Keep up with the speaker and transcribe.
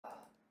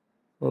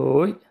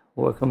Oi,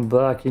 welcome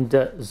back in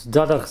the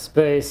Stutter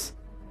space.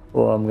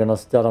 Well, I'm gonna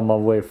stutter my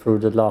way through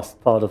the last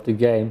part of the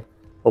game.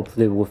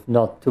 Hopefully with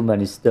not too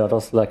many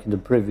stutters like in the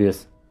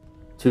previous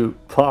two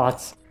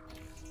parts,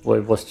 where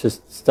it was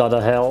just stutter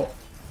hell.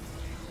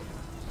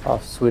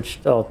 I've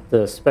switched out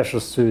the special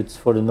suits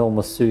for the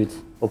normal suit.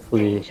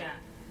 Hopefully Danger.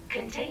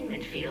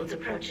 Containment fields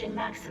approaching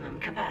maximum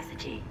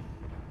capacity.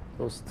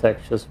 those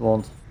textures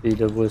won't be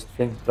the worst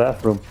thing.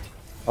 Bathroom.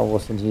 I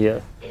wasn't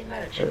here.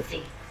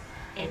 Emergency.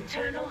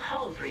 Internal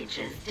hull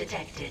breaches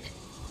detected.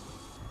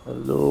 A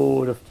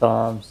load of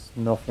times.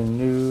 Nothing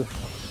new.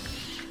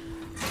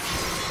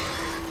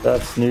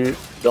 That's new.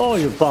 Oh,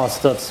 you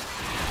bastards!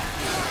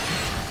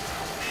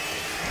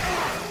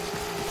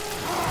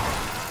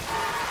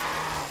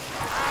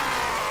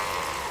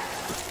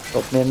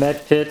 Got me a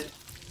med kit.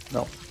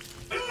 No.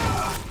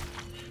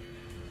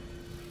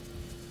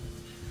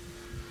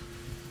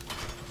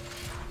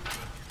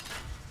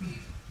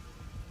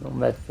 No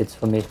med kits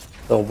for me.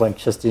 So I went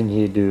just in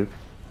here to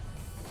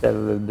have a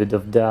little bit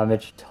of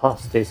damage.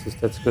 Half stasis,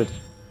 that's good.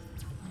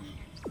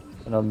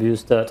 Can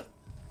abuse that.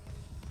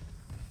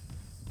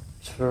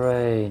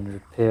 Train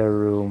repair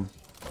room.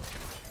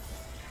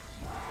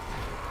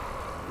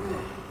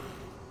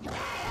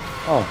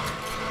 Oh.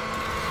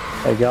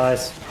 Hey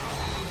guys.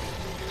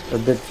 A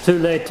bit too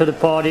late to the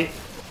party.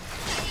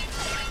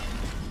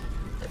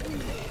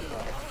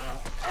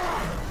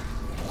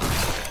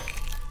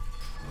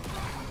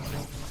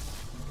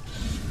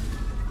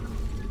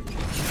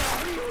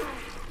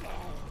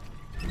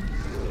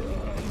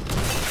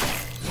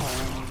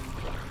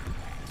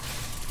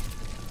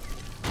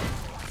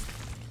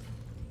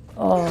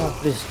 Oh,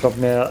 please drop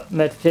me a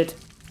medkit.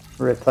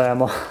 Repair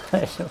ammo.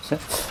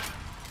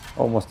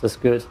 Almost as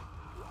good.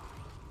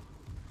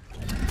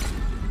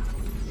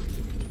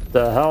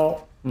 The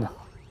hell? No.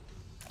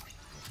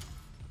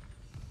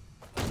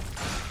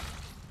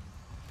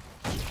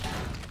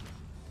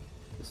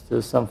 Is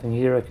there something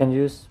here I can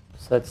use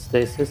besides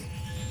stasis?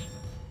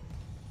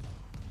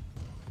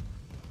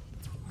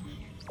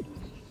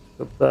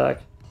 Go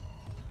back.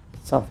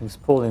 Something's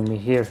pulling me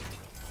here.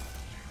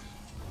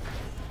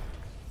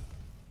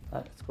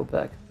 Let's go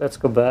back. Let's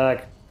go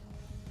back.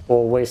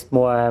 Or waste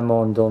more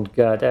ammo and don't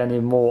get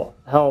any more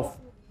health.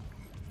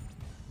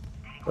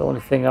 The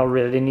only thing I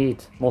really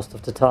need most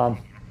of the time.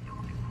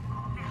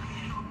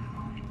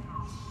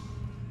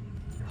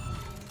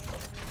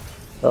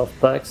 Health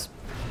packs.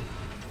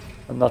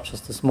 And not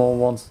just the small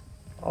ones.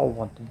 I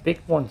want the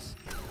big ones.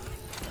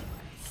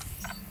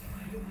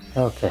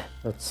 Okay,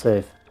 let's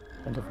save.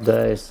 End of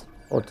days.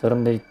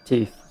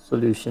 Alternative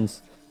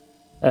solutions.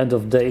 End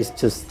of days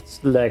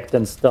just lagged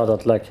and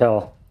stuttered like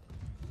hell.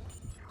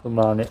 Too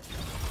many.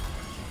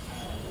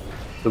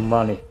 Too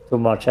many. Too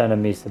much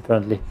enemies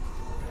apparently.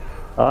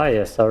 Ah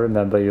yes, I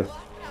remember you.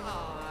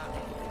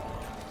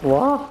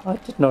 What? I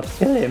did not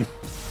kill him.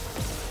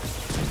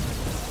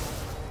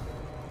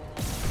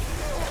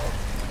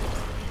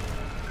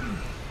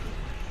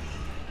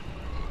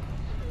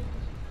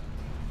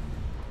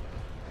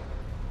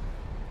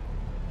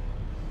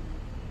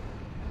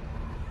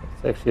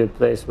 It's actually a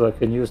place where I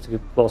can use the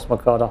plasma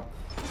cutter.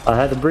 I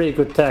had a pretty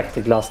good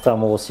tactic last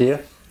time I was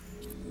here.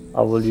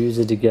 I will use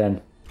it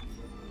again.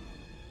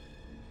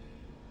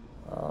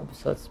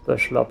 Besides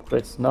special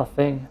upgrades,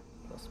 nothing.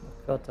 Plasma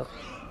cutter.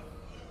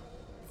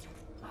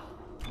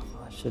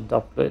 I should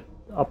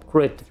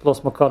upgrade the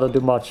plasma cutter too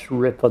much.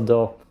 Ripper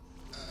though.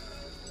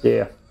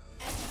 There.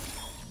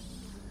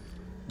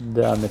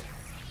 Damn it.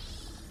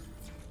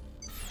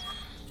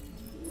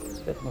 Let's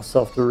get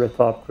myself the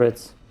ripper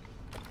upgrades.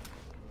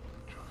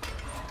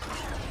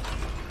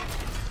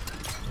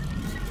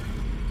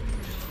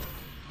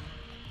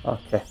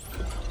 Okay.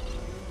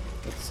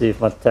 Let's see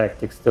if my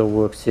tactic still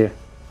works here.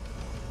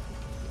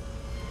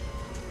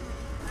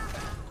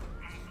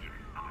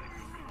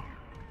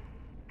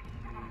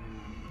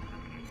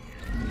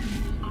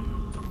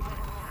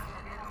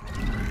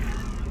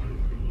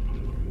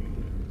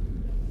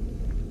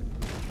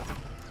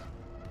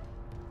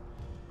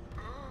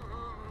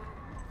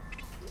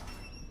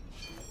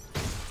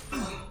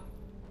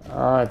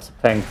 Ah, it's a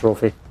Pang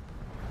trophy.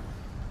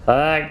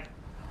 Pang!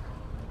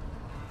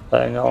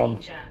 Hang on.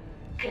 Danger.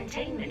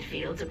 Containment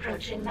fields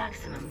approaching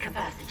maximum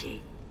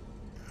capacity.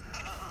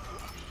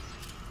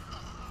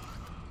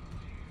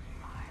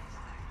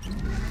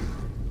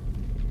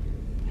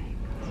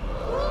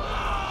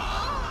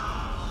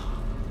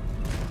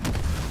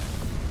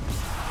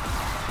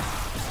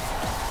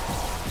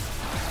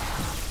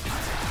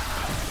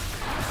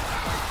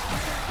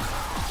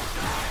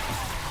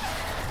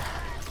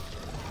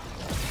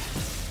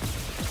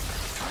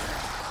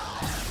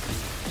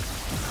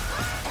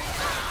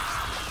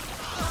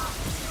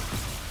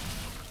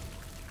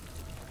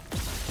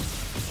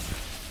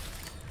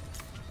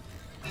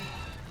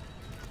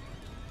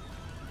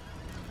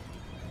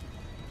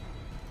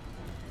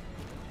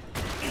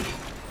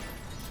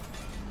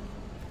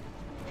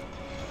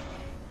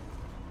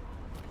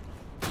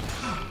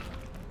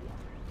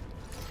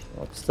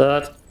 What's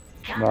that?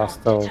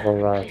 Master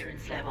override.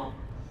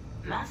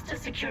 Master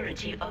Master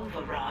security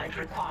override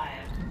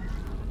required.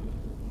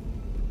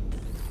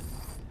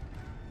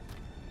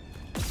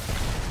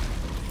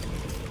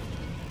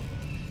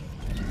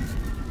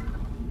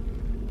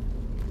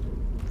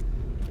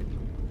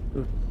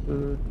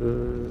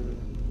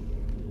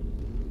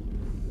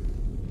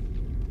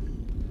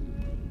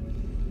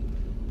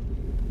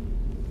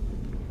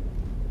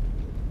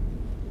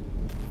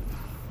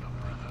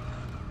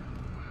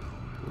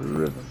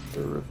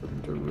 The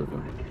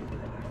rhythm.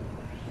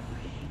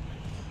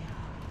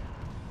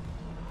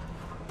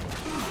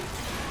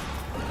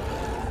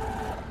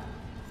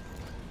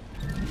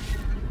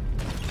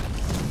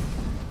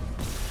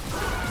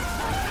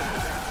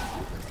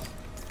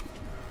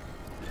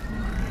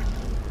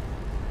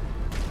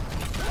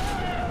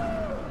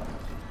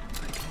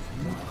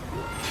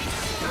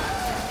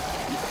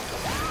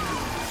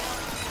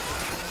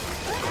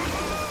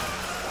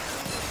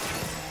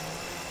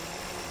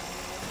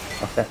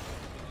 Okay.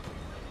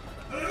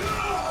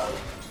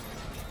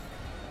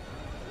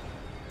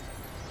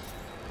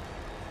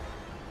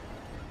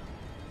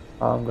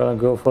 I'm gonna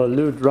go for a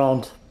loot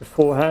round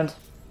beforehand.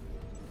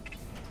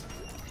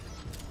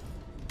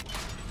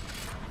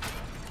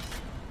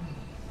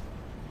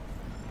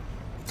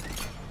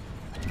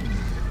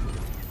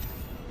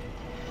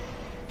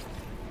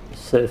 The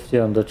safety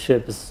on the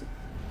ship is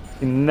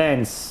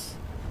immense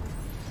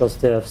because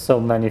they have so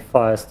many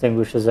fire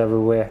extinguishers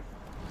everywhere.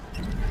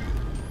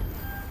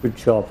 Good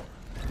job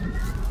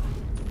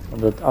on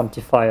the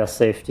anti-fire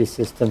safety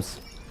systems.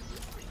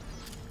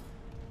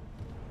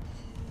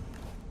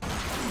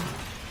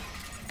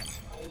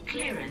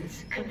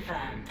 Clearance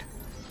confirmed.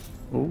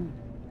 Ooh.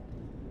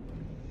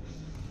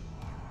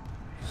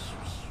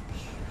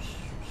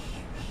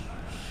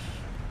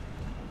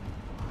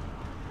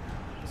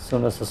 As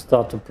soon as I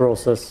start the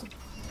process,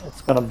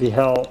 it's gonna be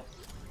hell.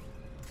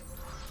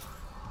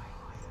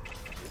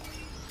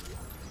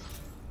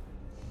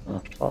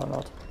 Oh, or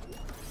not.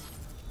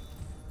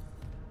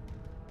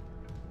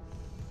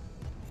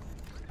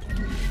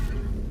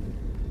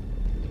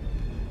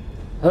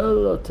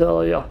 Hell, I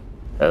tell ya.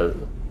 Hell.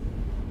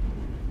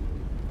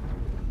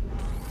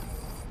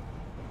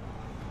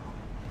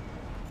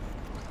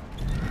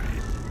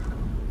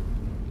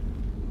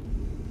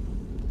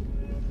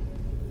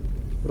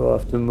 Do I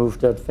have to move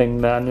that thing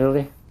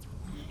manually?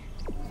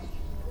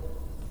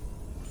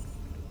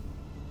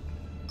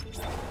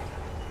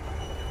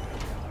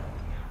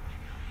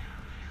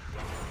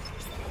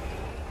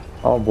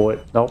 Oh boy,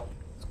 nope.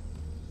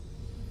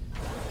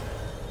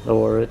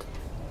 Lower it.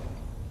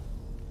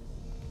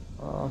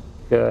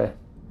 Okay.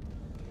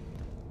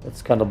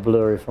 It's kind of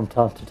blurry from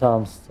time to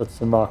time. That's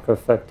the marker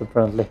effect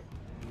apparently.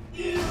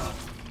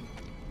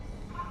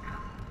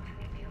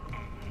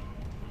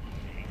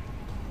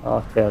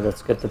 Okay,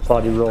 let's get the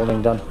party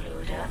rolling then.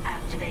 Loader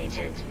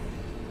activated.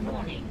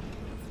 Warning.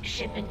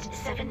 Shipment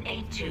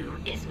 782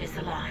 is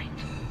misaligned.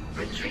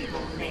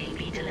 Retrieval may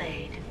be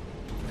delayed.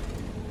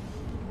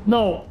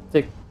 No!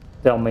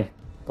 Tell me.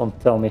 Don't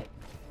tell me.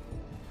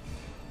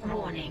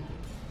 Warning.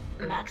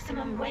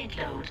 Maximum weight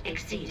load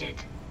exceeded.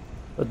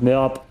 Put me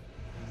up.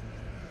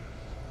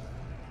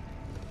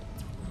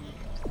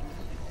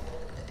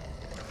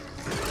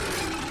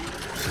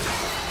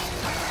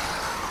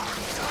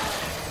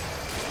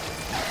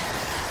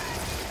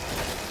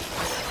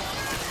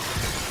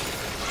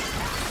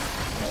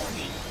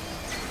 Warning.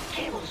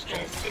 Cable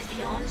stress is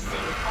beyond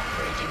safe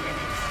operating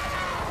limits.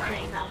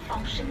 Crane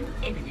malfunction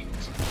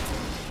imminent.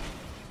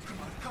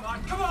 Come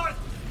on, come on!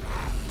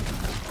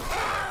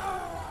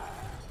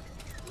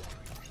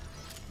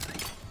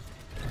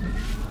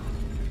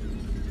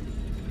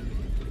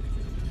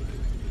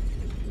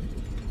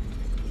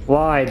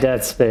 Why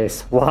Dead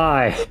Space?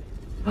 Why?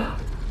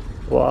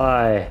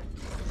 Why?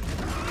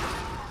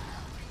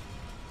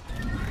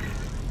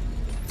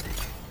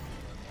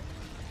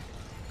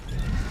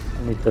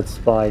 I need that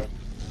spike.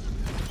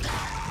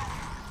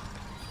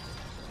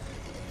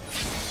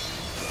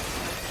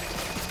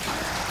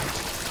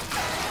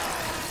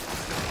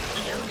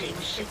 Loading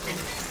shipment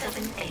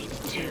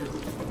 782.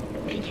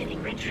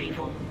 Beginning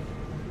retrieval.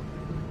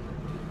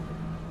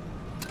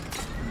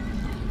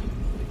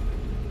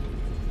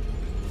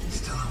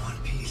 Still in one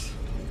piece.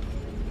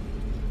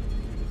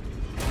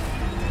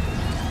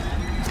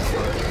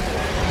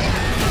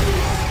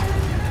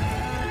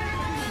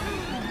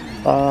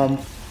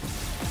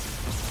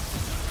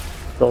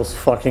 Those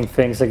fucking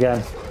things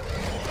again.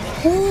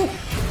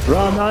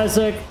 Run,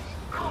 Isaac!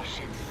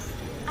 Caution.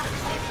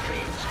 Access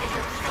bridge is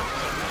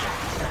obstructing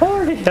transfer.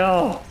 Holy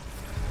hell!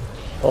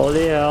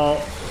 Holy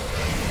hell!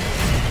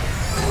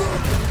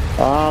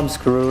 I'm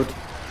screwed.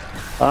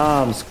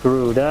 I'm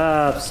screwed.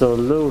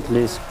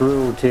 Absolutely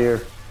screwed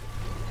here.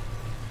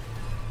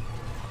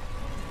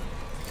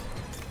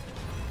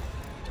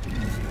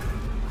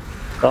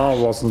 That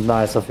wasn't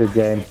nice of your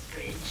game.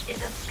 Bridge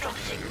is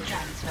obstructing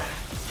transfer.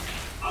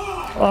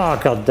 Oh,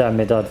 god damn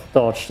it, I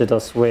dodged it, I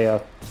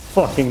swear.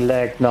 Fucking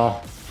leg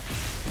now.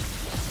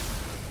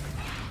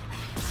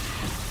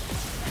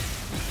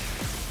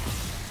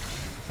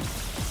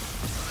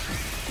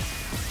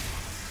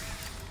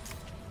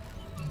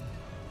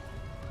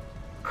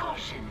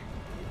 Caution.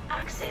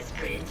 Access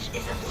bridge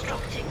is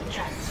obstructing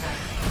transfer.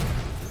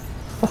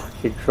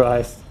 Fucking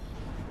Christ.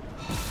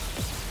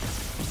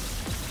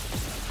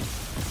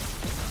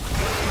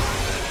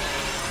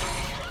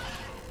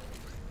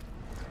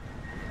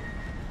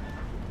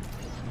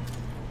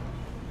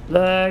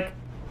 Lag.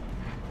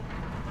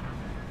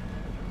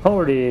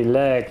 Holy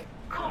lag.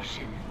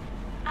 Caution.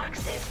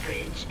 Access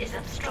bridge is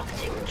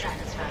obstructing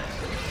transfer.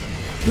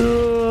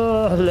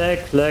 Lag.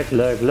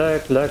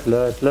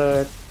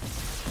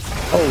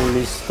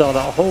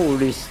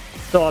 Holy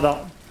stutter.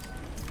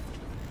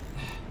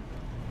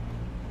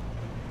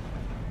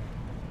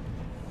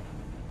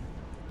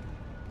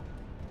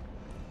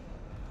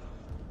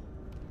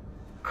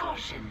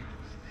 Caution.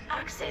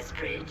 Access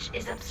bridge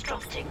is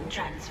obstructing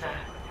transfer.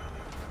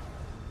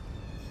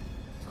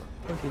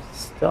 Holy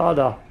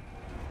stutter.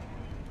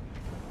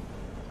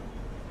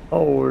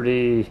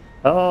 Holy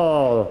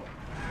hell.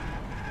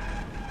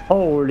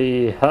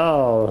 Holy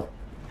hell.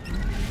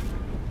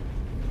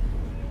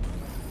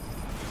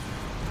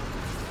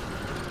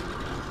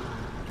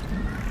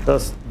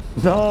 Just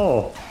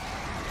no.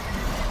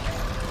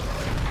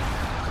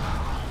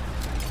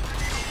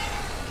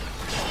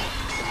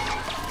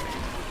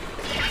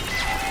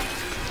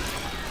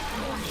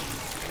 Warning.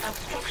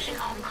 Obstruction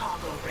on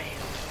cargo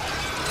rail.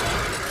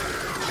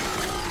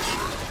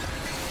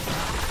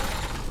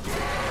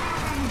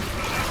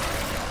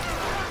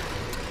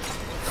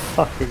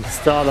 Fucking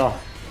stutter.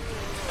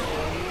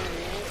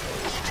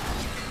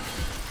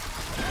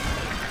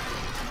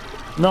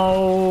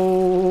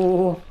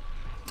 No.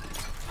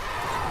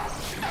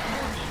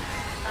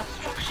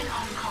 Obstruction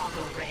on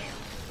cargo rail.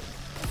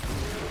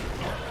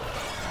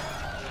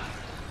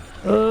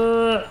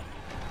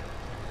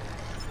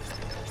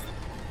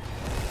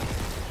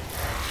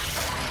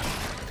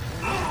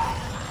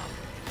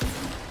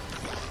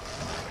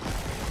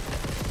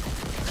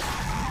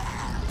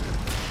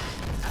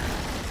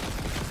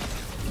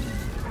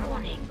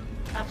 Warning.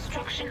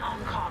 Obstruction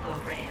on cargo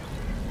rail.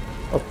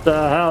 What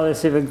the hell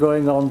is even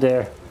going on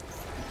there?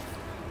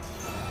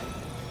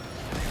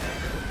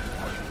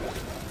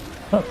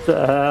 What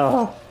the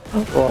hell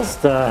was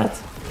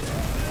that?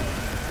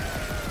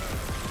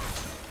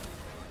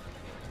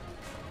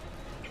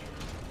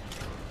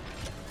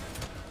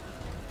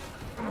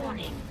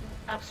 Warning.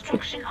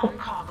 Obstruction on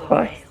cargo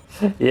Right.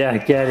 rail. Yeah, I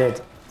get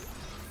it.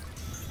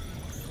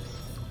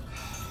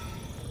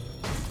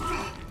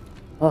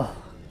 Oh.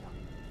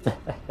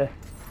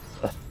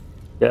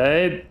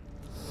 Gabe.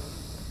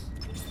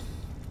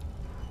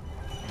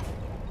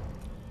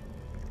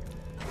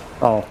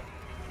 Oh.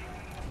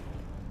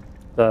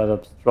 That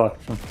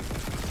obstruction.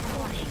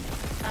 Warning.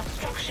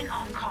 Obstruction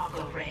on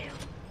cargo rail.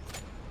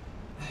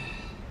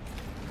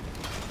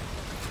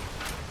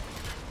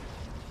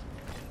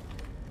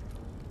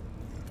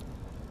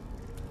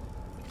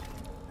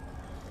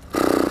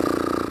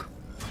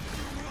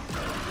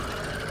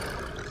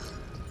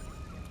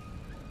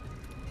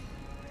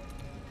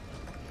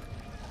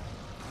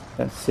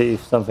 Let's see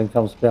if something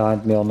comes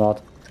behind me or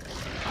not.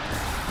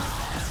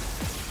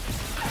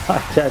 I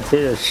can't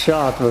hit a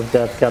shot with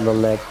that kind of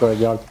leg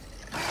going on.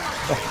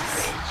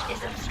 Bridge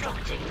is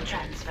obstructing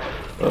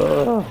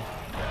transfer.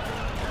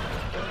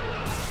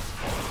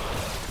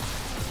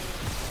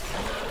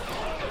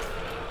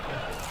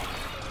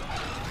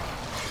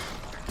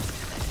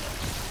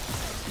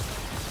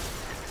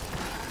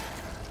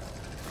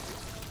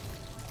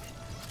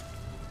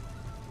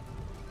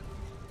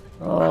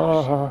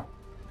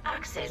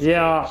 Access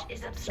Yeah, bridge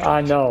is I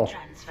obstructing know.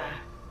 transfer.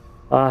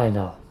 I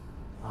know.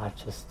 I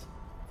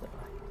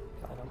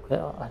don't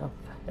care. I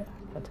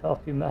can't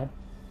help you, man.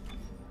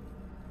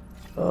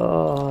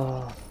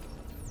 Oh.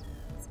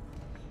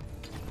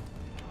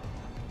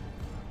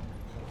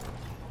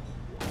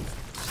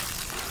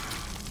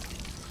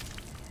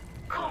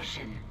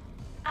 Caution.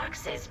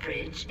 Access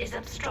bridge is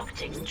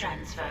obstructing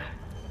transfer.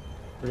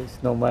 Please,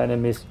 no more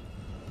enemies.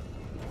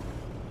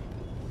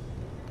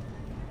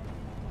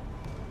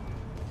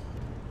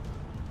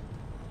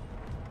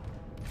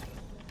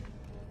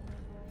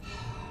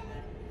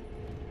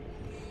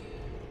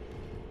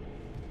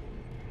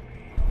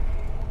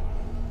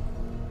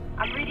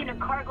 I'm reading a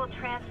cargo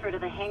transfer to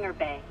the hangar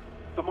bay.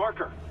 The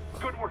marker.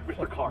 Good work,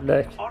 Mr. Clark.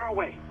 Leg. On our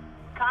way.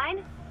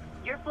 Kleine,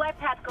 your flight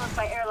path goes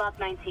by airlock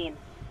 19.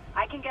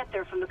 I can get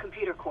there from the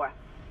computer core.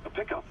 A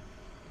pickup.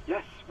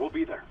 Yes, we'll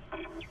be there.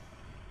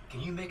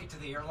 Can you make it to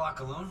the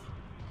airlock alone?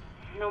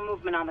 No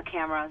movement on the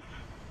cameras.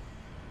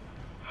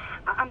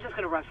 I'm just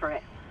gonna run for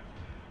it.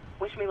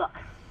 Wish me luck.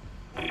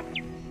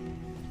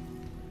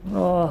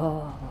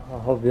 Oh, I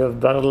hope you have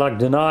better luck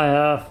than I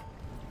have.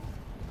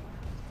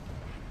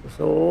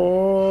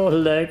 So,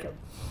 leg.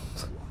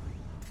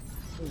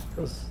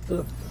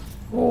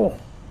 Oh.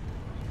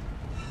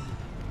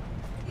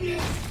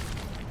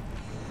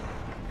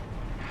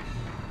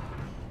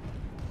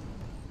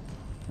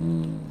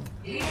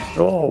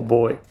 Oh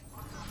boy.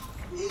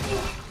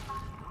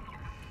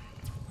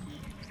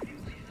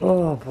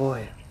 Oh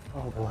boy.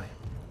 Oh boy.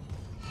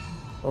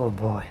 Oh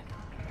boy.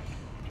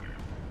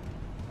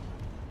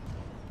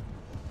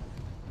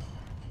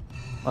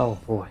 Oh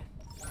boy.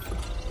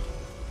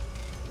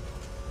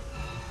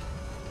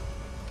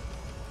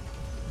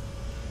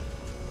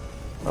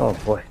 Oh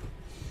boy.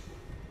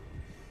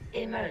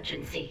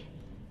 Emergency.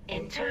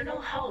 Internal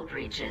hull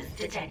breaches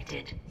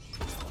detected.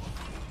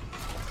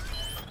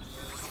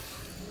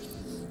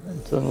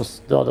 Internal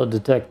stutter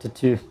detected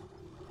too.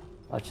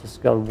 I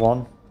just got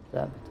one.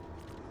 Damn it.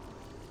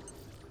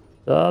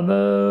 Damn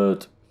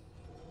it!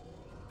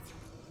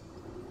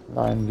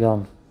 Line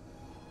gun.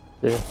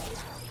 There.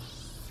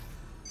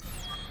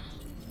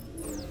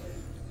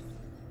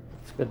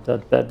 Let's get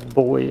that bad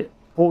boy.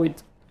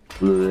 Point.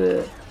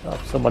 I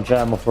have so much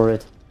ammo for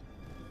it.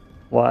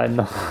 Why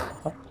not?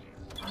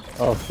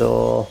 After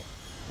all.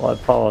 Why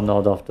power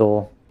not after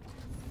all?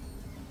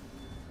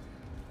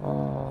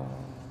 Oh.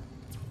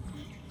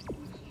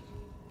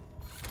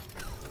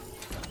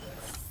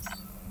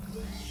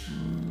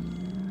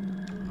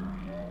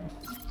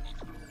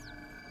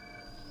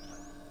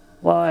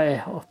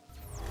 Why?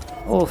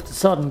 Oh, the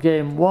sudden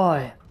game,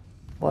 why?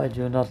 Why do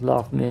you not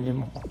love me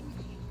anymore?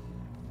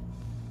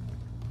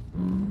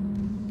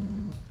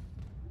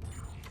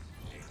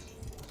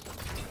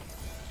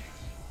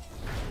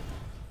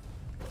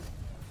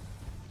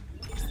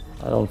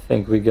 I don't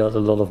think we got a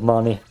lot of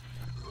money,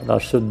 and I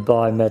should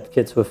buy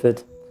medkits with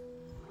it.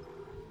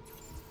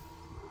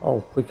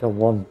 Oh, we got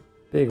one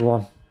big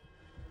one.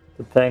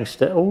 The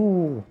Pangster.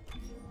 Oh,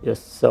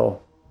 yes,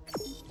 so.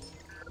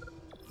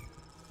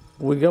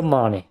 We got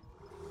money.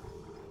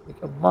 We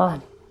got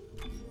money.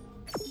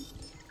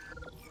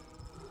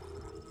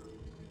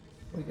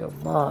 We got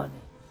money.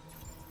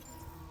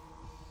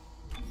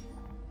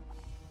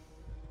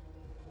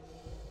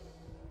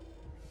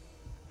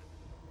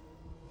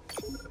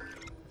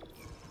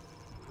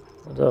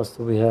 What else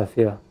do we have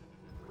here?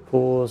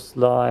 Force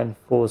line,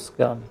 force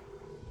gun.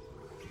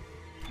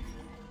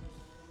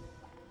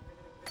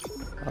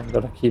 I'm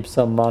gonna keep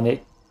some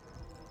money.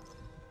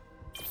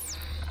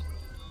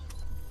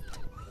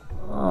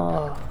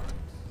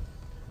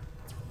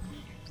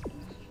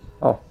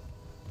 Oh.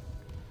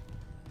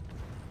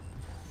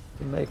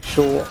 To make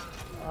sure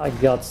I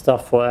got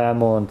stuff for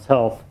ammo and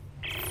health.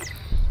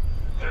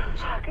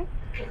 Pocket?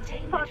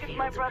 Containment Pocket's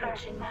my fields brother.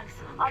 approaching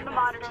maximum On the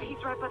monitor, capacity.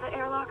 he's right by the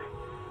airlock.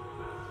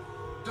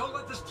 Don't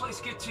let this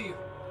place get to you.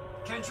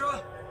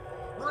 Kendra,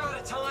 we're out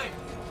of time.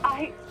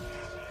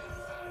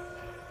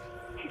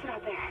 He's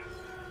not there.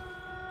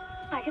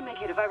 I can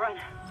make it if I run.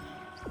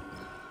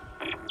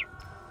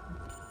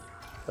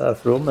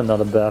 Bathroom,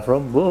 another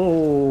bathroom.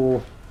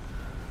 Whoa!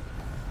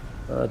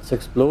 It's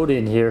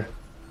exploding here.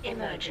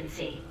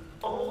 Emergency.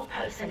 All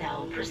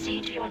personnel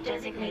proceed to your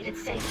designated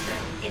safe zone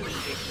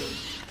immediately.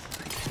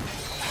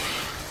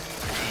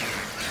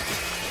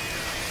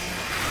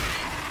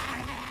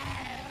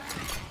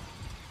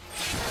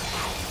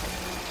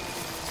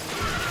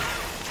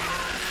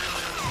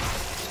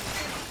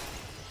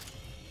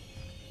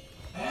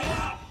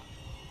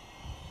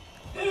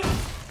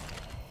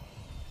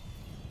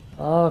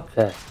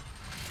 Okay.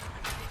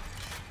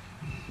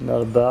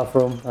 Another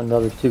bathroom,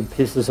 another 2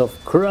 pieces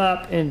of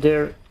crap in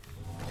there.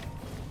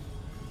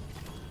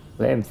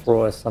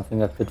 Flamethrower is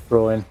something I could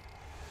throw in.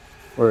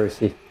 Where is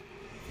he?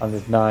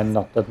 109,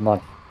 not that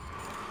much.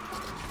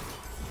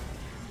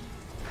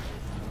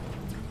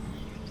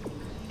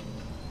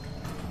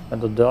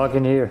 And the dog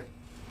in here.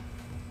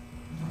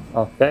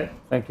 Okay,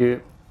 thank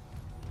you.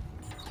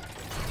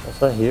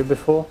 Was I here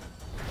before?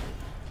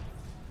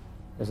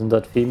 Isn't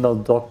that female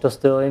doctor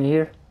still in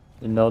here?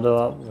 You know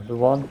the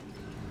one?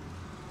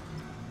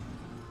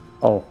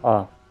 Oh,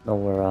 know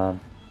where I am.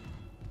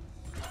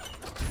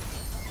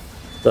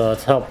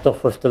 That helped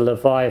off with the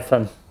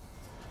Leviathan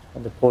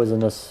and the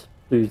poisonous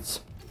dudes.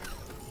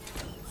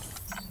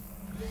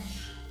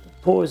 The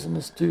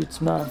poisonous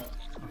dudes, man.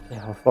 Okay,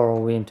 how far are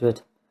we into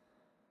it?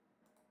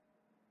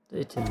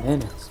 18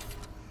 minutes.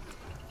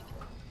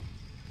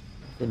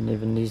 Didn't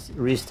even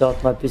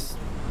restart my piece.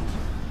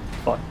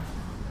 Fuck.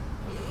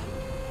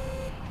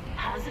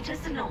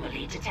 Hazardous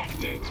anomaly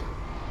detected.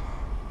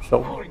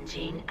 So,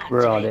 Quarantine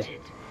where are they?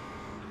 activated.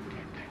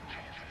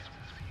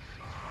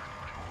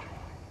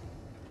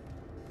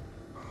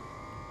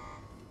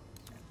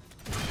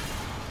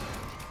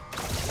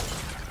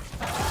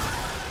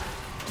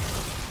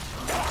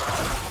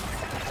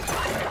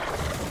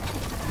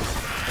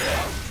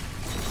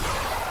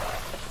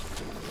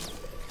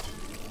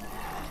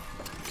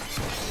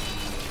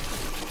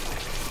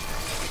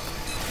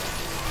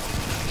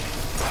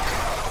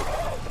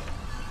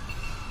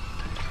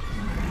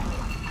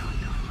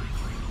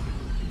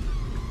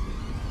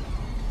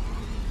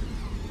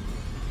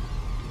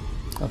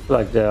 I feel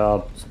like they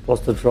are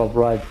supposed to drop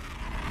right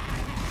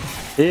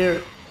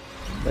here.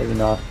 Maybe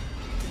not.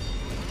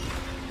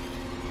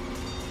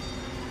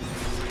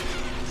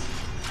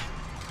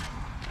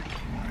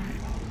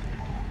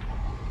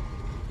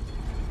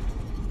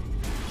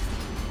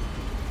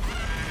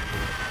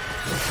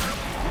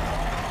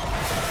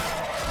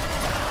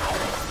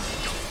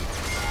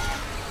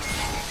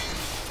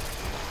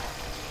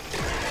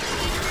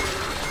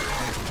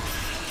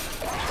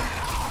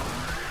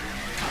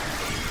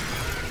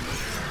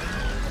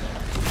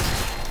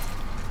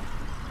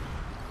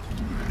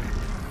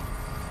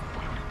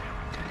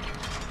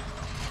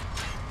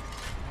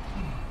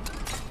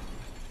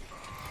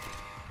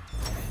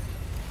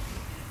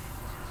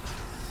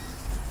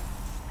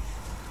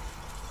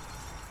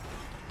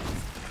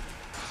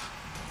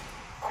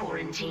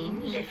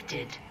 Quarantine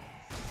lifted.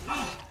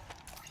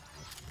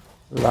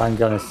 Line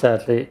gun is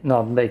sadly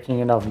not making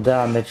enough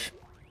damage.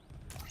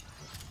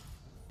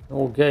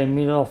 No game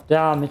enough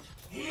damage.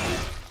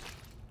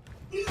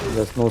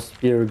 There's no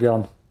spear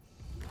gun.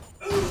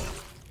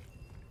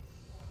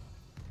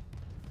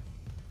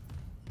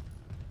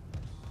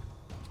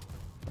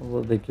 It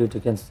will be good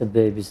against the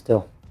babies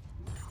though.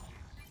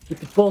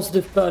 Keep it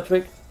positive,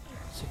 Patrick.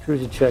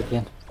 Security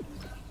check-in.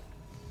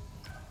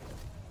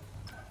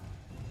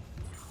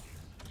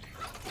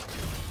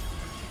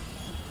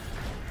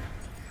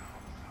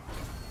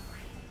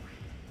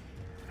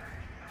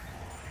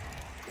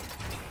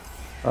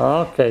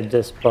 Okay,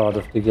 this part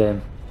of the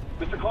game.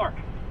 Mr. Clark,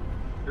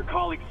 your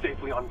colleague's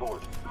safely on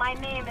board. My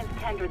name is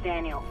Kendra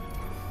Daniels.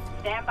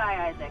 Stand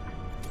by, Isaac.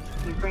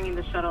 We're bringing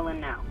the shuttle in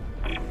now.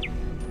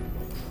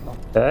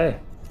 Okay.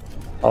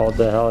 How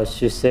the hell is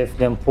she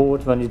safely on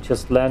board when you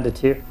just landed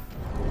here?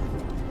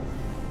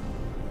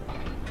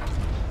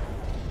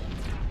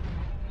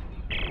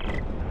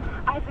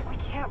 Isaac, we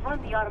can't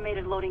run the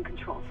automated loading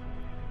controls.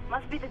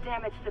 Must be the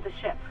damage to the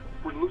ship.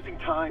 We're losing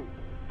time.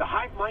 The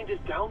hive mind is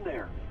down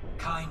there.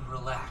 Kind,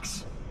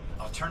 relax.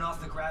 I'll turn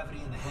off the gravity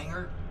in the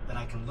hangar, then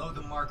I can load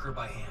the marker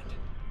by hand.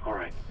 All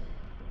right.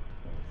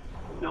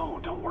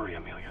 No, don't worry,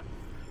 Amelia.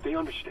 They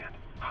understand.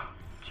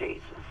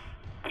 Jesus.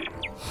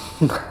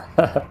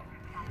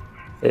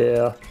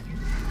 Yeah.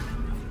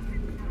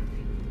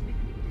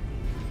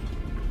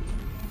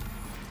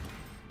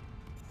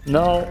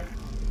 No.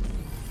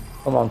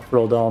 Come on,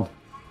 throw down.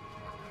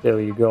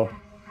 There you go.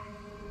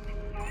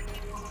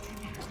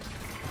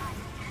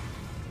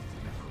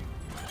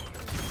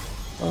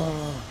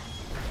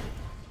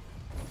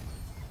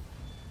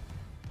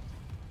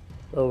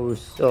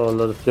 Those are a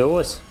lot of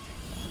doors.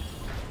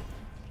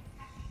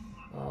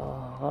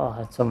 I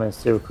had so many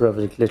zero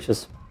gravity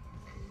glitches.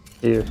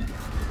 Here.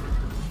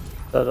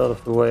 That out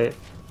of the way.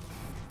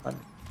 And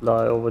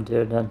fly over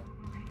there then.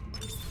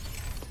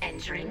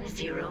 Entering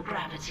zero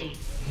gravity.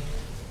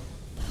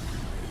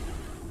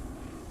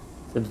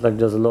 Seems like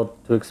there's a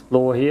lot to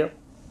explore here.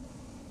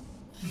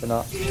 Can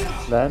I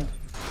land?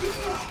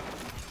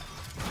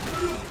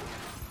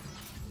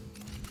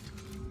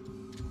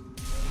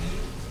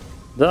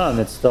 Damn,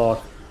 it's dark.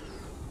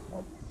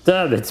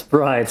 Damn, it's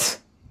bright.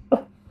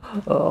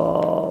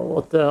 Oh,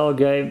 what the hell,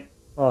 game?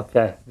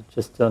 Okay, it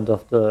just turned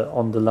off the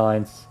the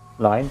lights.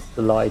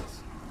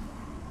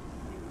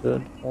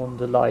 Turn on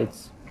the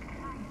lights.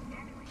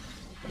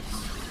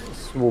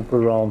 Swoop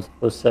around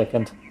for a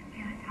second.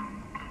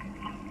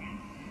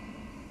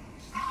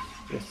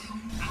 Yes.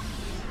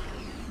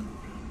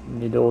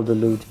 Need all the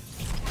loot,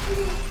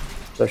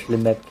 especially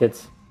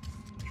medkits.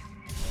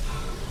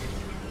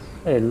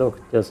 Hey,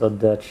 look, there's a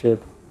dead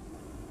ship.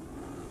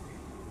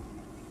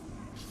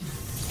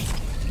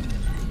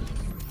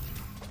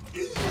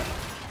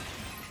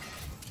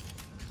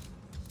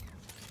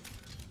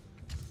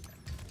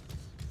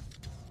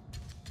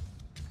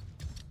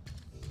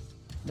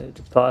 Maybe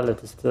the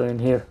pilot is still in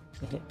here.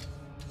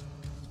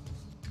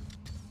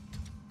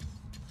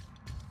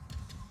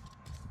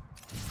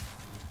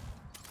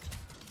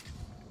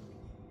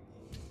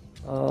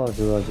 Oh,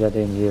 do I get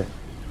in here?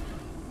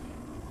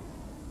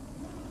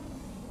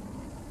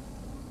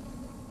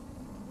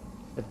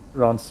 It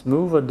runs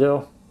smoother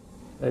though.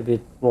 Maybe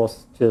it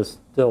was just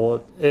the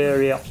old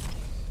area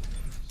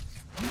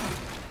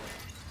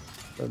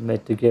that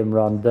made the game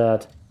run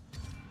bad.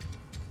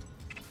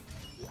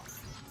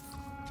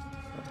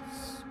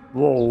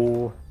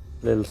 Whoa,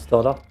 little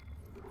stutter.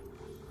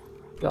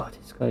 God,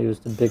 he's gonna use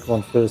the big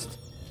one first.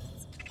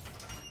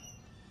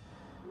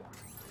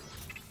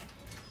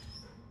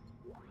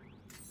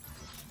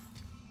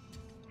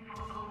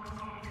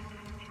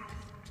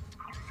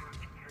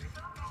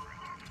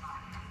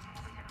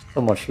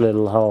 So much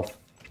little health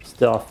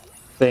stuff,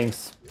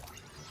 things,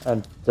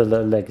 and the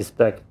leg is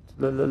back.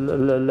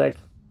 Leg.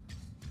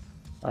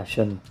 I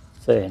shouldn't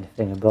say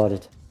anything about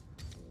it.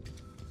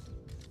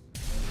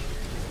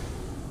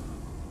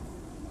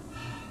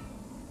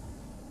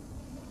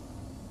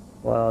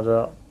 Wow,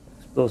 the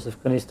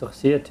explosive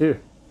canisters here too.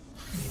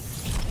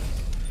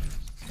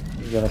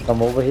 You gonna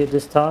come over here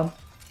this time?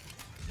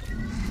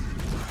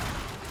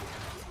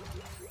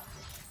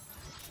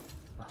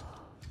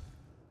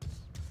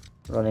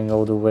 Running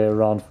all the way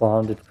around for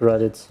 100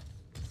 credits.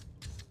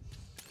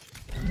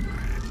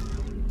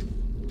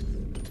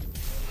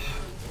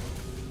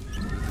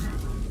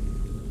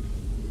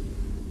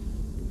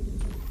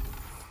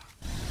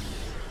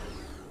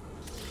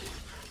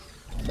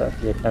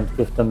 Sadly, I can't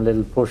give them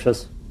little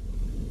pushes.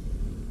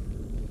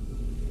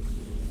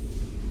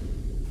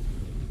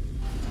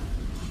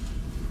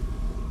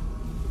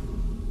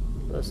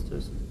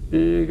 There's a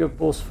bigger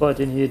boss fight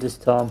in here this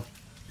time.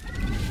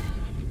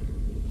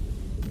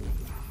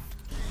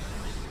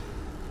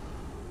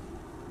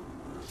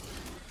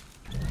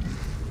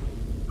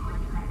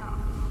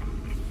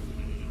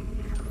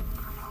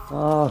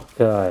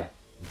 Okay.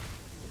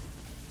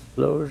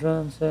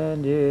 Explosions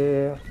in the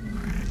air.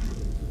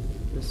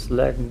 This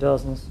leg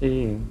doesn't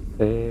seem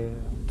fair.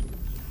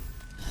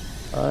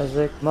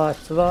 Isaac might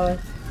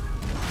survive.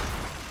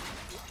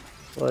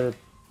 But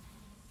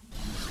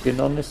skin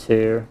on his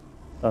hair.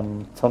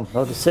 And don't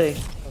know the saying.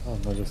 I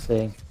don't know the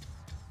saying.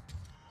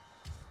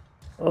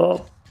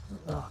 Oh,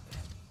 okay.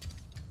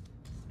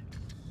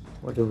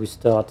 Where do we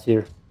start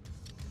here?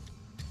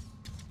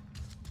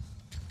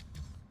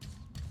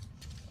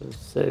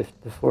 Just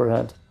saved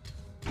beforehand.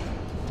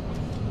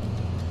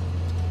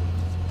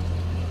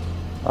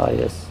 Ah,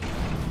 yes.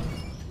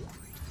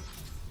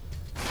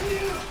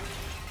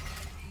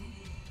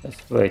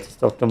 Let's wait, is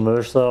Dr.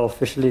 Mercer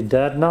officially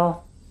dead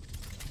now?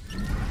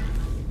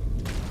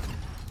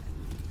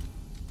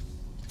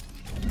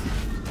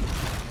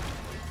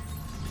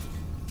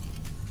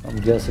 I'm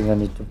guessing I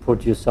need to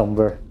put you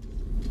somewhere.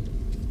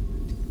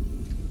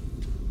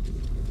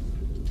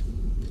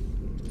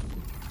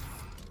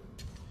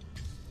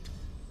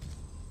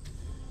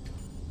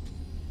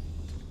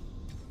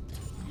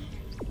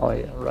 Oh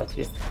yeah, right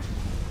here.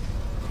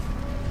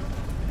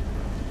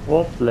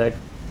 Whoop, leg.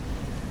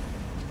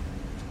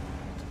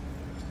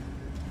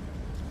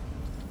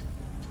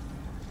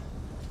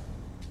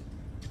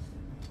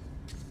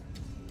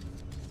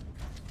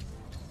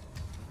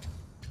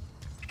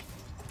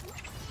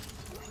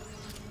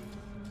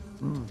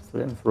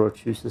 Flamethrower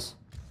juices.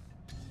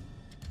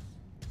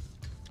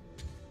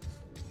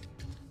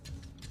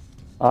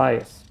 Ah,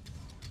 yes.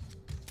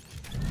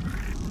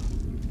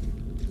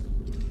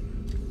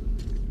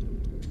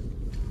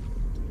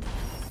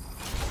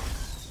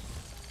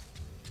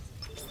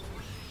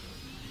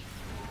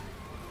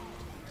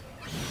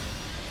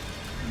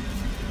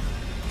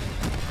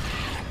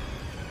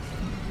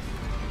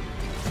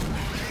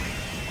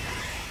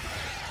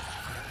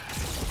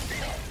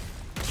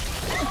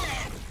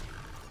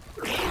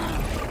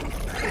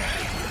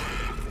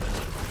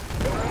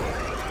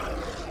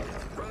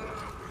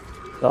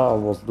 That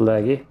was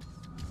laggy.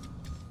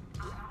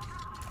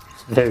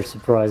 It's very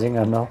surprising,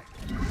 I know.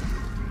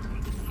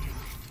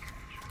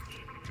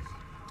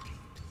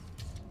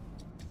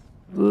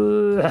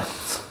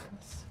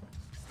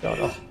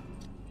 Stutter.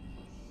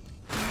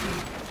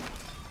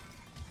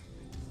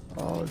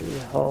 Holy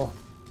hell.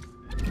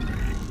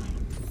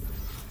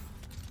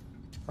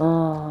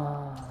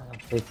 I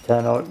paid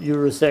 10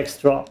 euros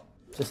extra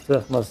just to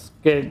have my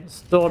skin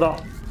stored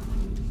up.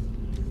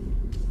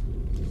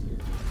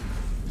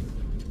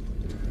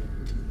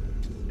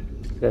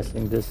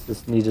 Guessing this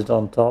is needed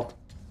on top.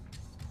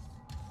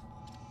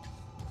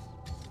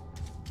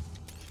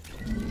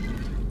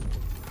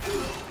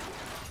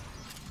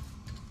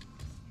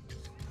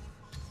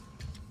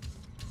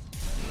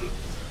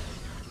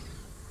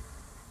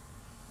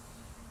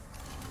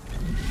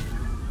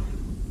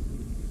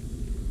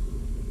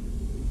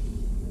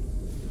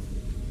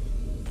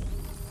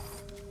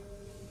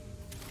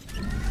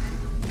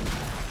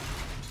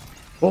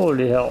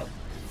 Holy hell.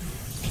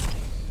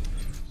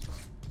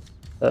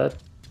 That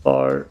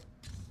bar.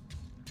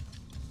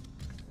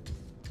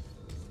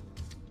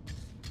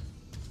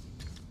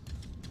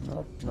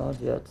 Not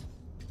yet.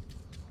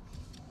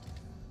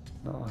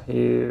 Not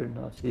here,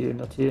 not here,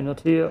 not here, not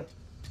here.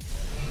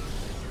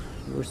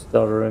 We're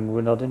stuttering,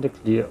 we're not in the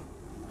clear.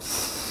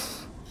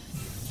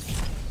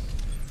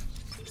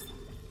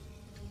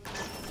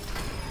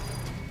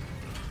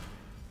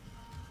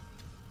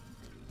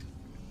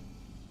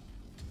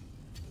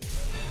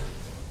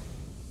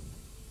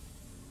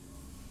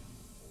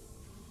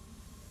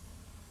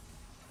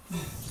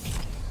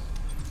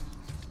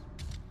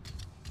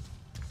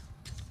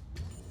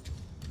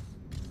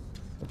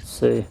 Let's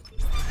see.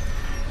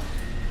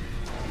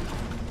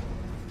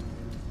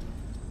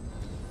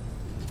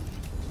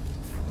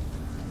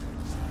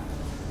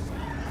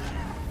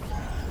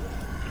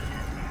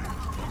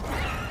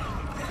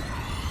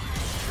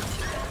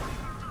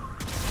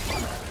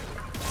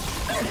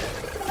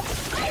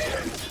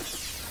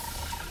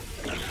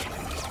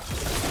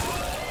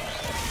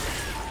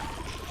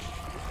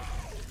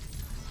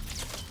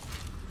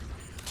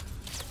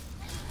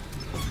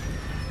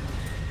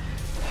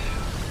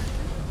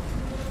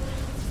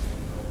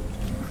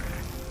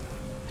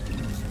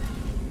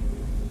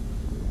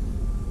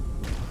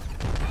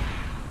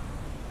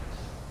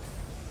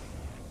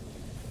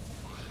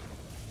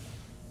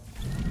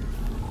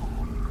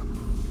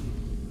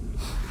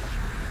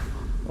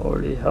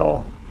 Holy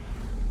hell.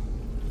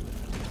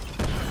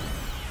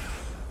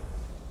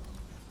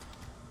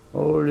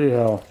 Holy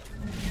hell.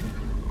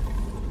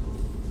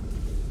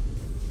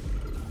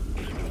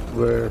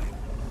 Where?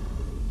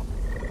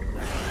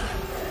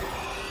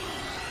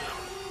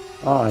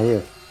 Ah,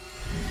 here.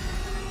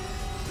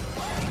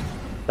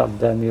 God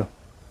damn you.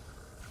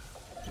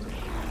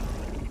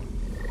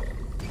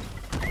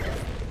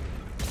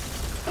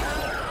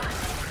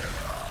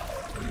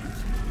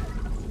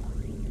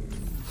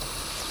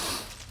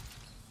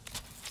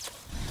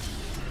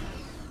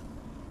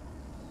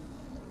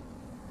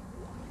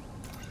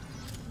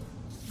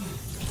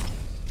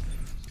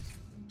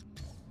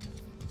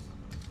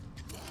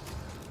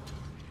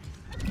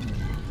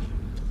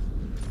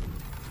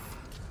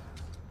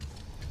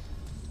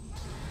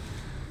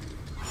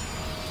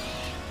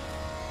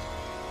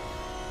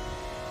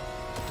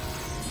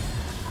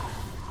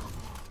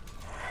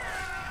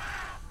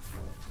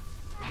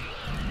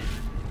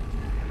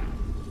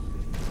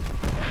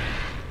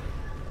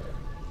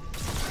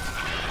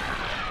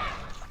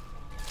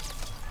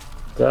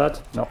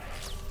 that? No.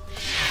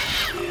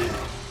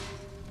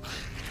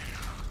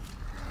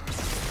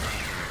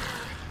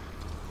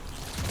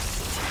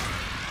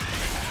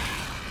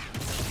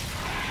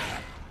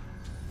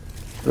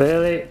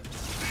 Really?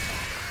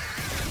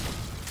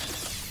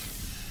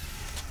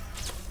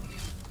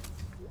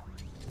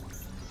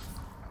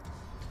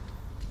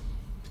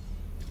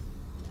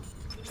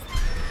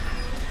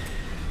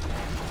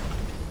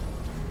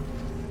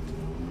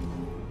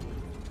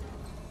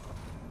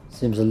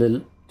 Seems a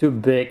little too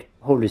big.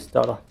 Holy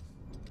Stutter.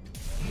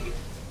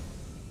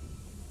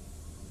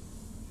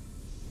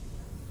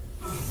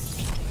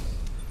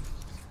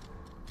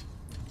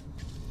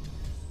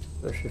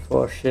 Especially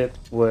for a ship.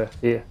 We're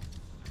here.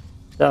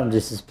 Damn,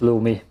 this is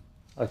bloomy.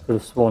 I could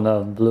have sworn I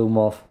had bloom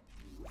off.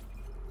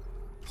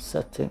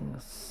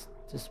 Settings.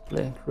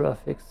 Displaying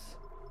graphics.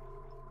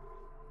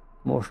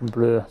 Motion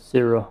blur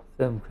 0.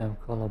 Film cam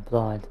color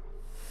blind.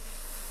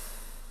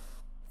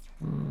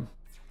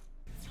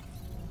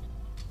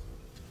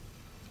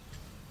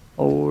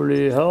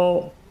 Holy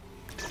hell.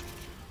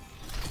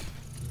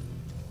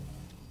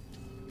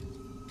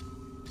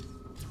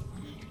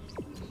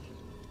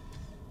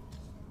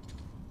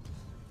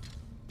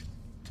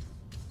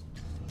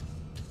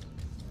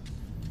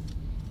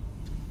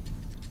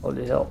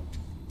 Holy hell.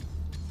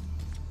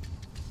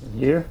 In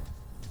here?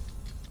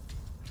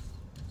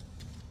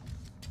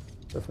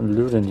 Different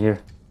loot in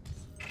here.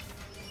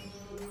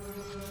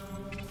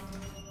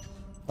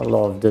 I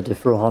love that they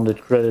throw 100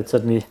 credits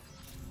at me.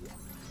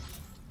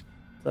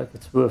 Like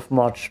it's worth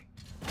much.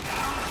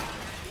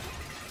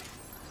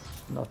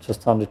 Not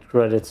just 100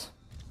 credits.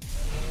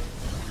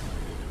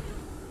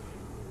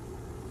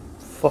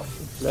 Fucking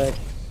flag.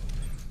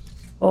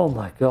 Oh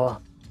my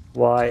god.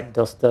 Why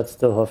does that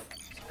still have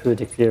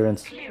security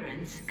clearance?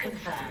 Clearance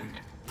confirmed.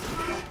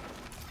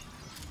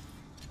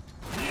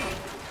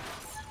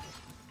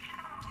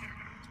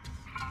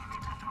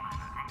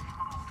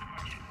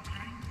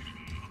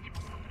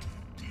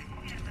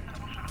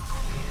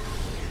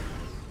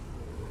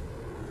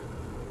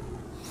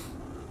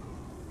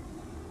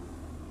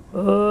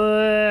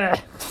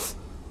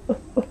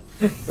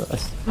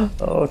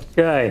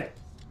 Okay.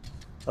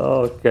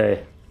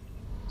 Okay.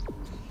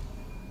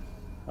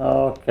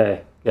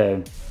 Okay.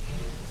 Game.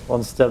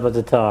 One step at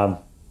a time.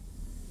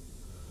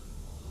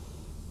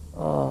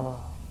 Oh.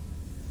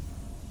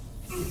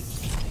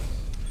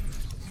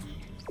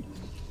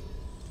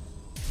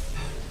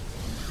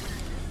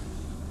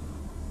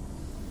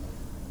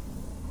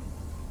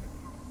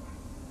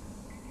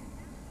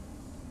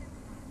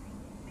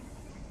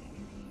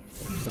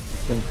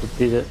 This could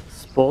be the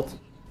spot.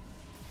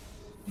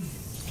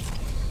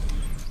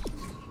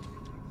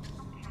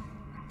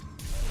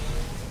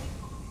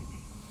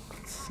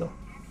 So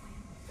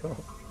cool.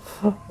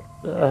 What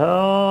the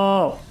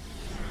hell?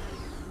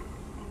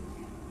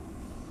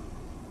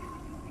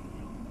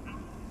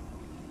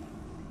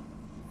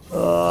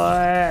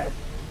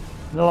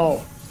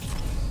 No.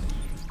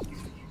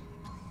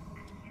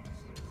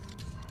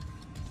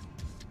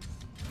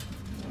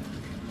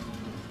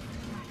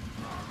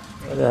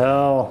 What the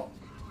hell?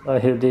 Why are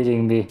you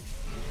leading me?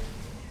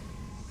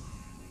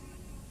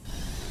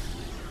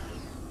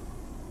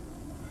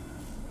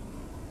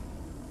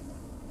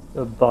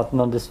 The button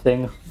on this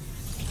thing.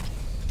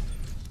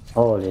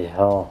 Holy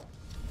hell.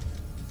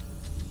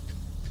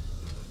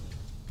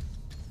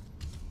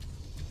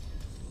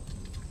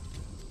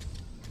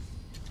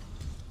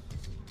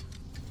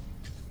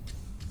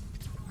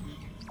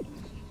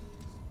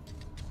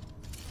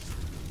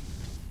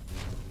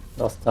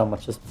 Last time I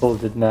just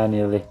pulled it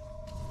manually.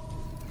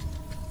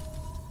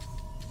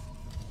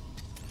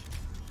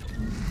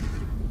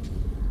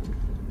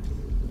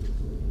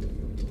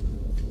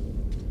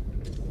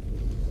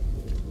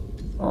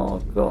 Oh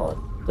god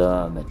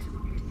damn it.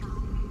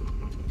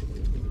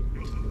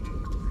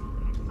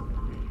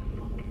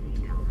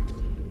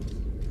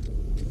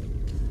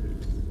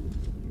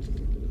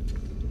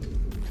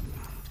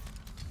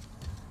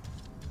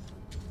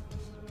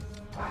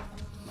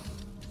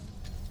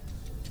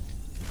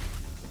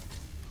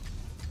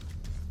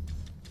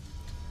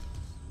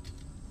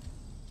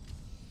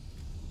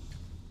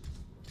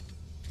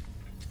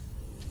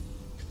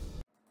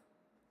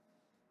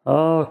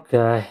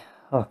 Okay,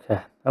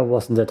 okay, that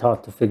wasn't that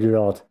hard to figure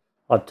out.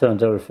 I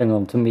turned everything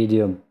on to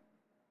medium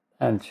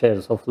and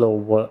shaders of low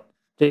what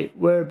they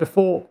were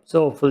before,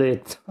 so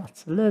hopefully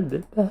that's a little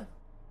bit better.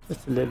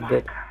 Just a little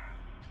bit.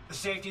 The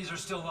safeties are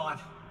still on.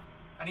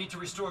 I need to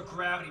restore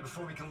gravity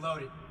before we can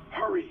load it.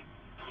 Hurry,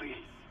 please.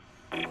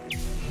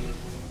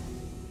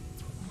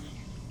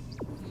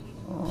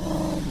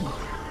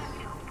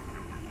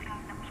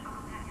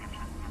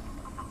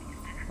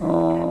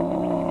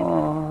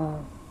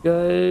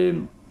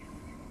 Game.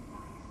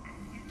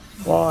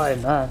 Why,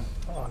 man?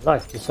 Oh, I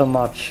like you so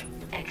much.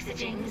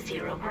 Exiting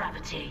zero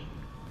gravity.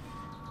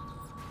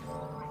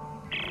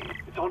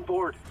 It's on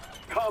board.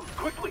 Come,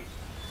 quickly.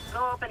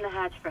 Go open the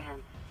hatch for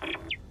him.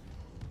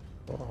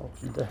 Oh,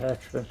 the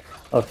hatch.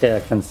 Okay, I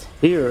can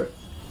hear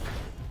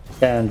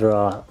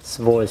Sandra's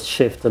voice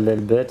shift a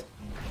little bit.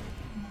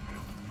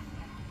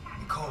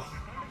 Nicole,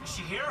 is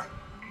she here?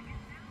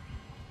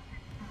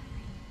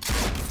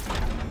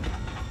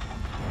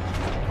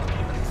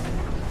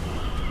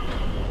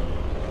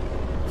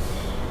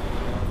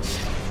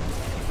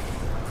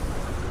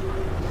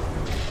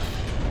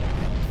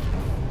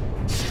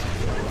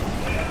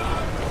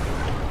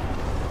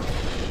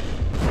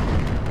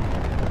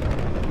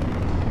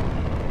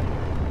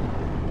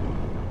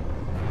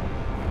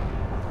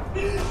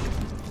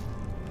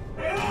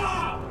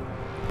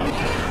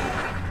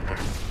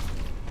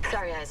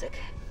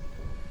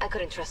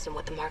 couldn't trust him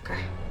with the marker.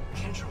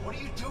 Kendra, what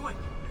are you doing?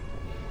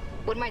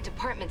 What my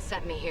department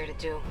sent me here to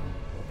do.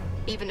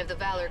 Even if the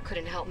Valor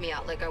couldn't help me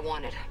out like I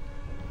wanted.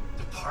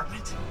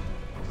 Department?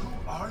 Who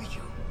are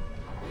you?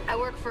 I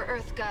work for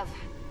EarthGov,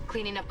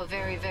 cleaning up a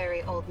very,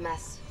 very old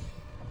mess.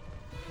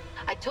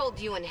 I told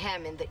you and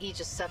Hammond that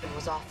Aegis 7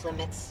 was off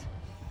limits.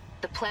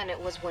 The planet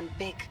was one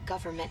big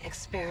government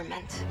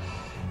experiment.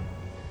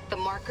 The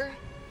marker,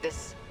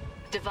 this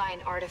divine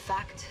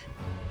artifact,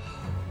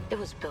 it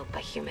was built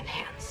by human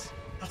hands.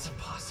 That's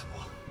impossible.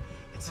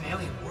 It's an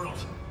alien world.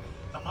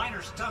 The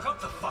miners dug up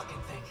the fucking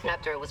thing.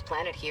 After it was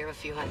planted here a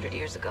few hundred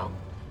years ago.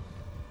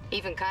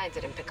 Even Kind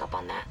didn't pick up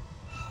on that.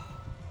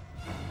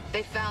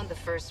 They found the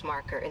first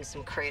marker in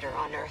some crater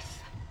on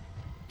Earth.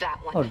 That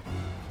one.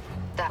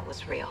 That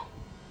was real.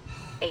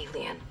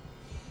 Alien.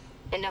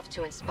 Enough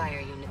to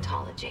inspire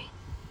unitology.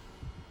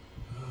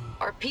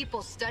 Our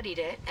people studied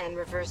it and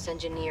reverse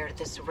engineered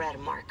this red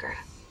marker.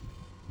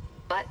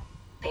 But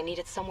they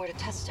needed somewhere to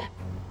test it.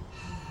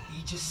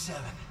 Aegis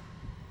 7.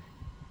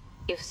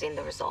 You've seen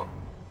the result.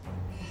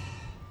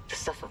 The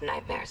stuff of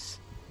nightmares.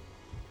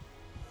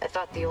 I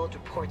thought the old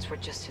reports were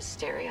just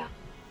hysteria.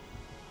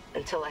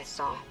 Until I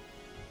saw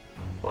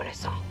what I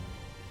saw.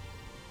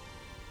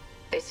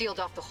 They sealed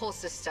off the whole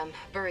system,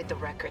 buried the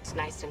records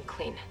nice and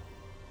clean.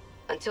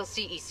 Until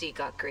CEC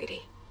got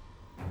greedy.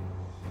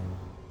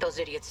 Those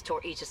idiots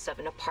tore Aegis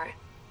 7 apart,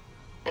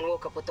 and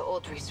woke up with the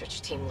old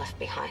research team left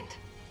behind.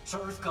 So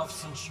EarthGov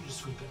sends you to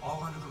sweep it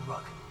all under the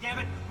rug. Damn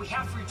it, we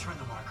have to return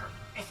the marker.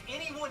 If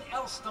anyone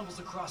else stumbles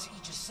across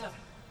Aegis 7...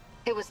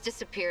 It was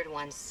disappeared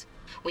once.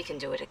 We can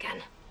do it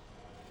again.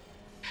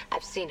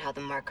 I've seen how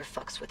the marker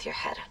fucks with your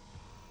head.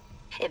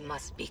 It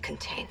must be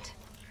contained.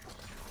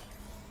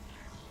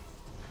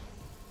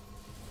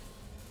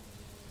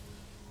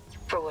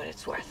 For what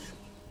it's worth,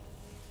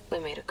 we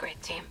made a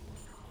great team.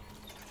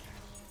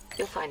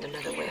 You'll find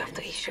another way off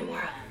the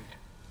Ishimura.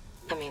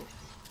 I mean,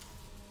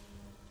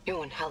 you're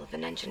one hell of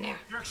an engineer.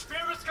 Your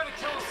experiment's gonna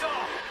kill us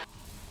all!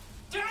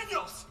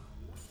 Daniels!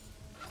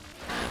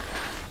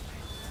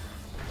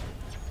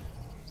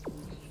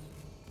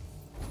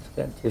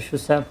 Get a tissue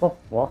sample?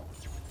 What?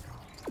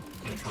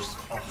 It was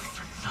all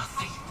for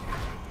nothing.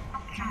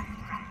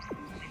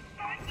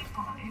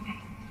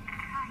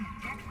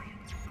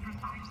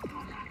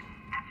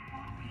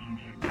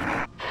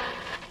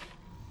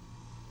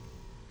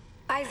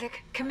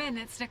 Isaac, come in.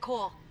 It's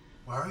Nicole.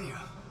 Where are you?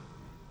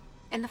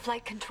 In the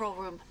flight control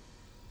room.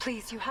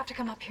 Please, you have to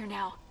come up here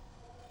now.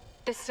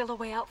 There's still a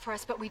way out for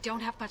us, but we don't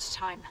have much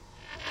time.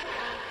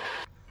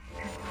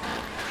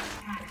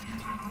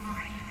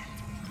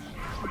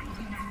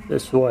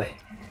 This way.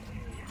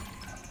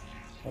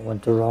 I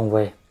went the wrong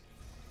way.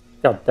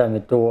 God damn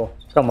it, door.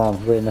 Come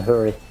on, we're in a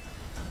hurry.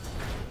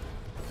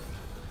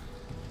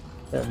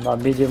 Can my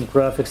medium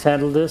graphics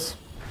handle this?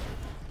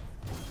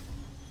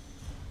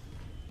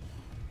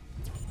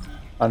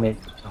 I mean,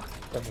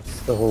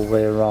 that's the whole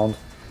way around.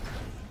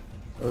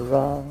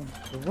 Around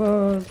the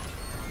world.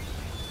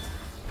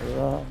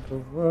 Around the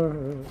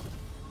world.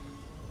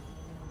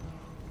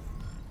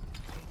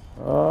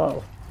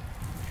 Oh,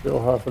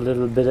 still have a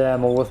little bit of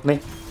ammo with me.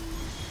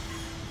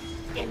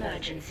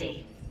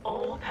 Emergency.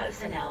 All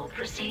personnel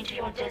proceed to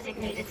your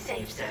designated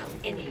safe zone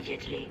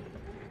immediately.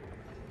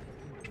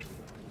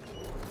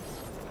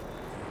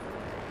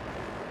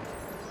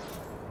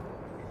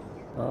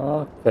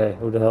 Okay,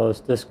 who the hell is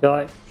this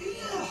guy?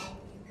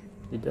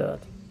 He dead.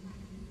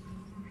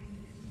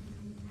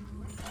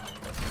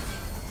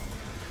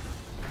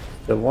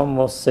 The one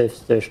more safe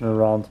station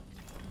around.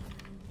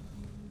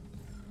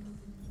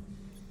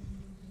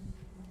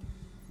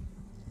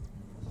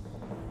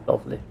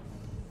 Lovely.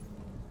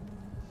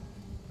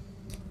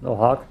 No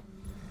hug.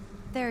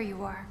 There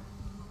you are.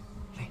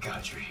 Thank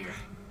God you're here.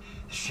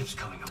 The ship's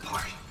coming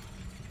apart.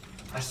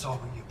 I saw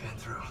what you've been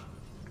through.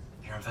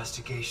 Your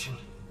investigation,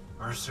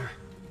 Mercer.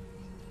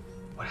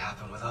 What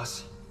happened with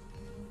us?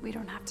 We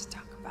don't have to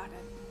talk about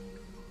it.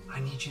 I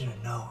need you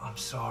to know I'm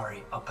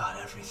sorry about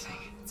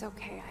everything. It's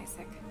okay,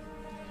 Isaac.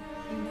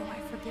 You know I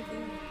forgive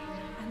you.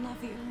 I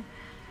love you.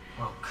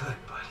 Well, good,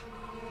 but...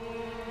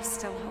 There's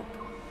still hope.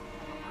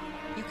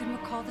 You can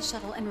recall the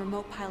shuttle and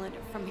remote pilot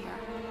it from here.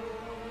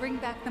 Bring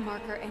back the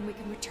marker and we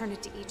can return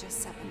it to Aegis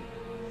 7.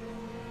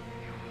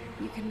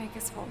 You can make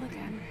us whole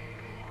again.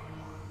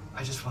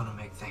 I just want to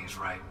make things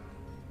right.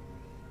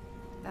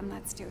 Then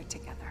let's do it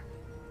together.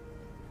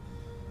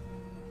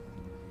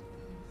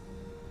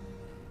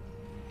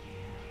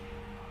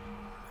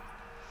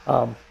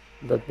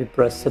 Let me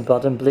press the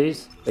button,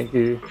 please. Thank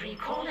you.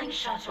 Recalling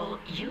shuttle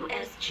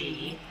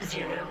USG-09.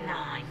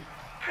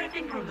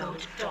 Prepping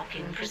remote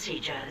docking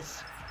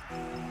procedures.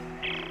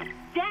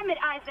 Damn it,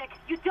 Isaac!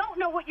 You don't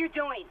know what you're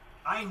doing!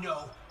 I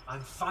know.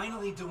 I'm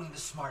finally doing the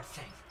smart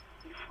thing.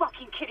 You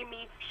fucking kidding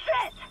me?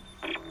 Shit!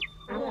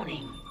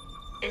 Warning.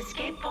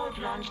 Escape pod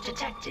launch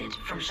detected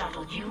from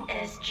shuttle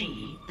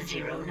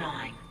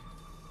USG-09.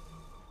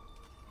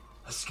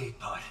 Escape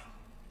pod.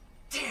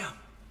 Damn!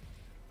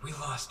 We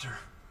lost her.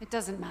 It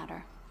doesn't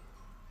matter.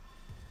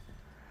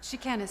 She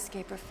can't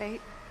escape her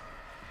fate.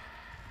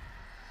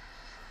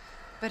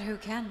 But who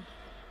can?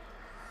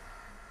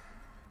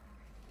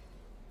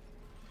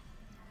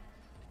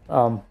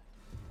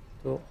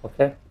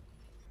 Okay.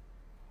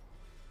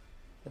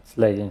 It's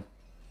lagging.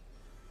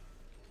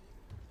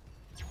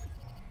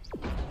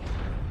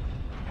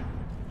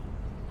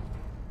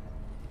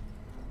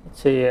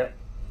 Let's see here.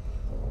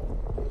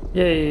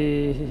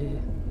 Yay!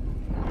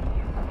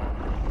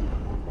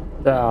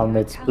 Damn,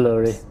 it's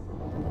blurry.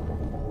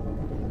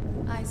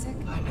 Isaac?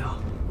 I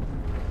know.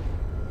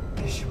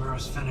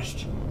 Ishimura's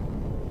finished.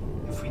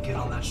 If we get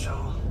on that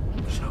shuttle,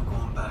 there's no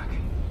going back.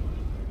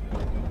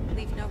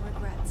 Leave no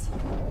regrets.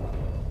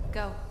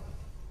 Go.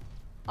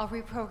 I'll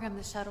reprogram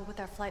the shuttle with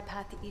our flight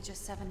path to Aegis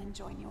 7 and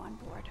join you on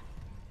board.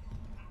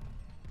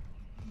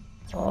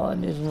 Oh, I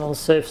need another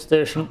safe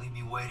station. Don't leave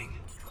me waiting.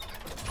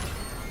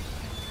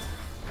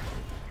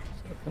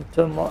 I can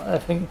turn my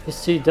effing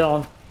PC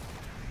down.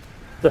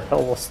 The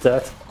hell was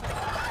that?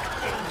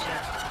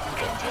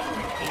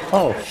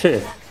 Oh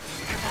shit.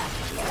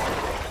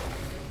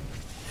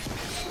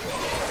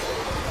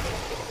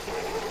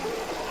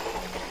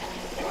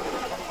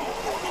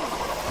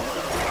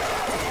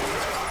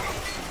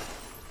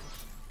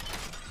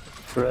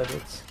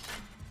 Credits.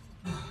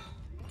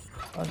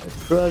 100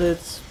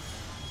 credits.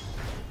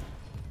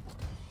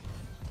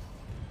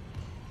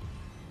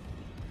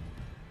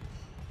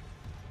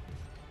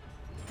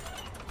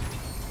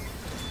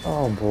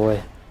 Oh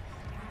boy.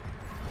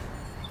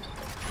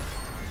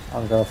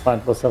 I'm gonna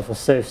find myself a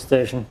safe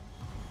station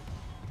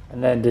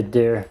and end it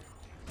there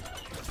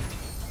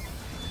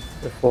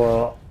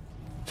before I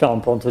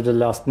jump onto the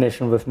last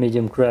mission with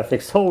medium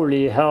graphics.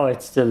 Holy hell,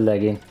 it's still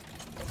lagging.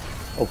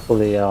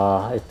 Hopefully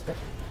it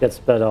gets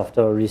better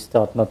after I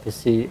restart my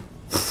PC.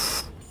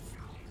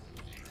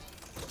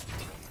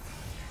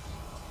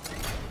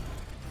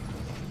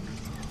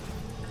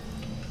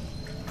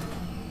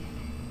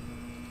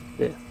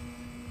 There.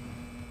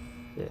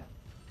 There.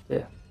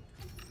 There.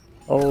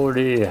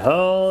 Holy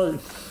hell!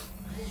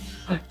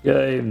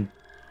 Game.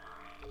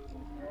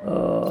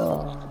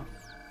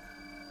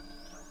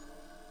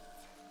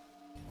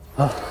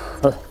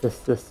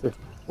 This.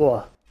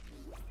 What?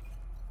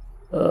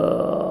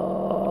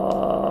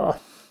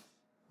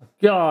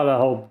 God, I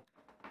hope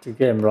the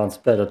game runs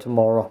better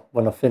tomorrow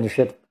when I finish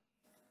it.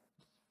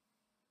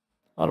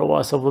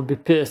 Otherwise, I will be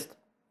pissed.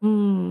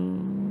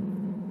 Damn,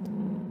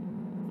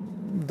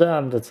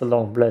 that's a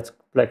long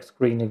black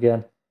screen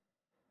again.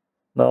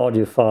 My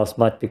audio files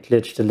might be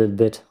glitched a little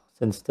bit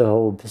since the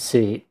whole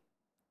PC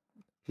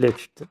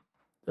glitched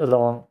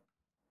along.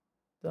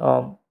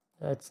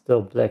 That's the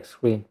black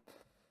screen.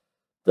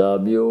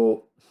 Damn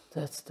you!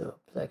 That's the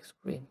black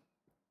screen.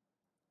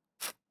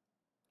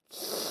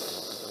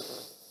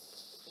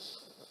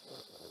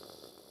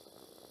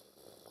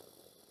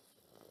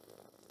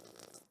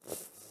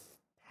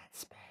 That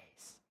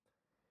space.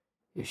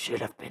 You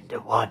should have been the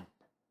one,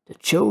 the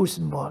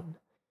chosen one.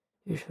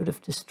 You should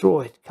have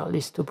destroyed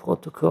Callisto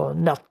Protocol,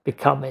 not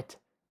become it.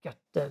 God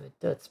damn it,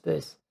 Dead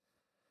Space.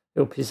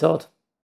 Yo, peace out.